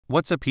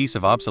What's a piece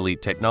of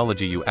obsolete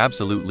technology you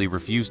absolutely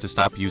refuse to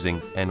stop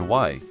using, and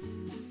why?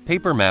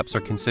 Paper maps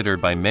are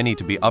considered by many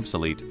to be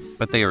obsolete,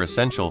 but they are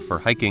essential for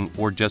hiking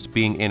or just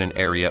being in an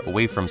area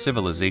away from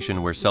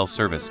civilization where cell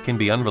service can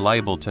be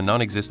unreliable to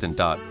non-existent.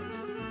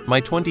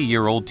 My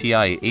 20-year-old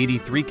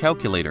TI-83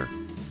 calculator.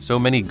 So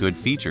many good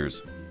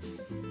features.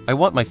 I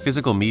want my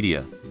physical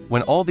media.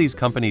 When all these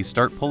companies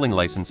start pulling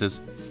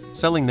licenses,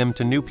 selling them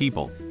to new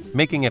people,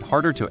 making it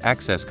harder to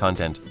access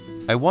content,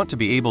 I want to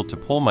be able to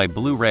pull my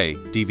Blu-ray,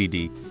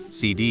 DVD,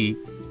 CD,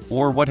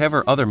 or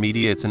whatever other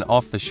media it's an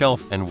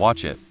off-the-shelf and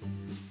watch it.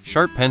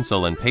 Sharp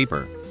pencil and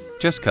paper.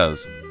 Just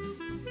 'cause.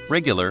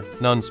 Regular,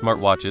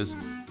 non-smartwatches.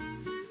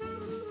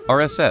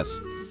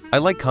 RSS. I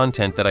like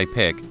content that I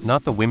pick,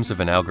 not the whims of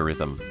an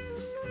algorithm.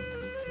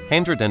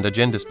 Handwritten and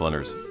agenda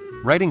splanners.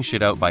 Writing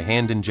shit out by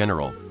hand in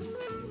general.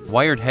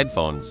 Wired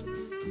headphones.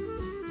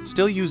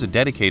 Still use a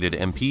dedicated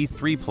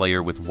MP3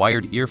 player with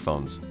wired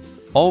earphones.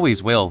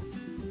 Always will.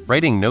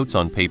 Writing notes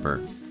on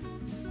paper.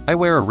 I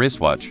wear a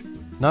wristwatch.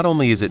 Not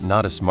only is it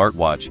not a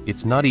smartwatch,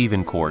 it's not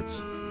even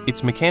quartz.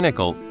 It's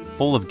mechanical,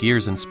 full of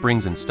gears and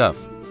springs and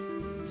stuff.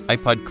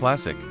 iPod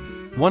Classic.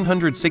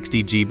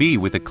 160 GB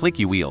with a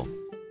clicky wheel.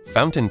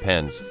 Fountain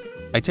pens.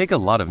 I take a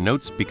lot of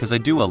notes because I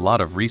do a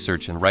lot of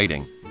research and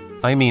writing.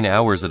 I mean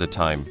hours at a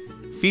time.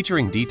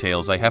 Featuring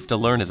details I have to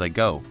learn as I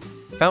go.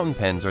 Fountain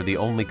pens are the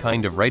only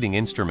kind of writing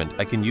instrument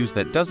I can use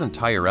that doesn't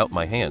tire out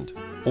my hand.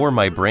 Or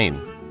my brain.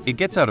 It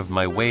gets out of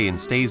my way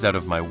and stays out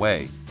of my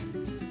way.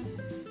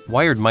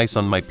 Wired mice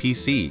on my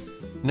PC.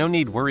 No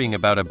need worrying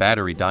about a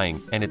battery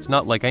dying, and it's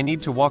not like I need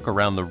to walk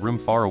around the room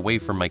far away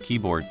from my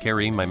keyboard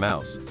carrying my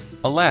mouse.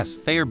 Alas,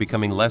 they are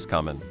becoming less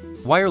common.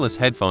 Wireless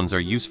headphones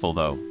are useful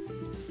though.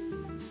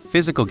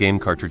 Physical game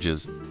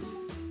cartridges.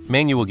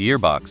 Manual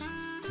gearbox.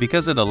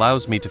 Because it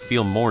allows me to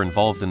feel more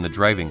involved in the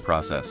driving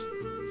process.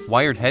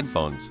 Wired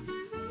headphones.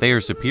 They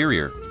are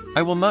superior.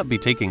 I will not be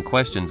taking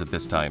questions at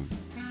this time.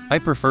 I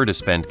prefer to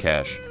spend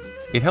cash.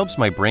 It helps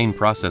my brain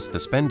process the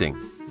spending.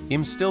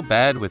 I'm still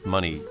bad with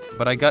money,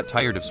 but I got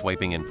tired of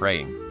swiping and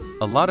praying.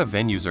 A lot of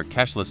venues are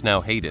cashless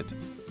now, hate it.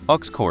 Aux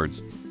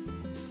cords.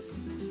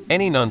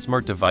 Any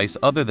non-smart device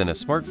other than a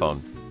smartphone.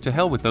 To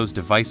hell with those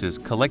devices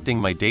collecting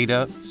my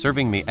data,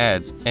 serving me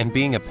ads, and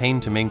being a pain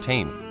to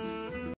maintain.